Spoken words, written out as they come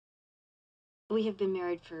We have been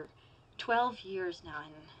married for 12 years now,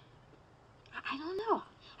 and I don't know.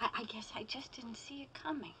 I guess I just didn't see it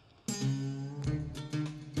coming.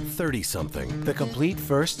 30-something. The complete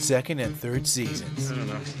first, second, and third seasons. I don't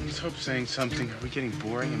know. Let's hope saying something. Are we getting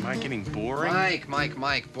boring? Am I getting boring?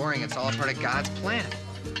 Mike, boring. It's all part of God's plan.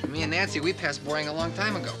 Me and Nancy, we passed boring a long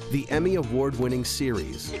time ago. The Emmy Award-winning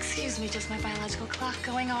series. Excuse me, just my biological clock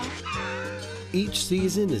going off? Each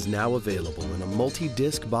season is now available in a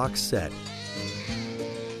multi-disc box set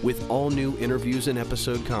with all new interviews and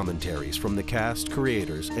episode commentaries from the cast,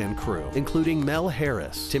 creators, and crew, including Mel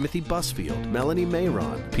Harris, Timothy Busfield, Melanie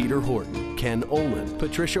Mayron, Peter Horton, Ken Olin,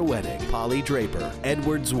 Patricia Wedding, Polly Draper,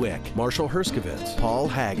 Edward Zwick, Marshall Herskovitz, Paul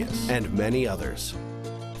Haggis, and many others.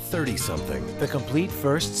 30-something. The complete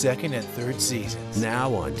first, second, and third seasons.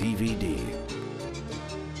 Now on DVD.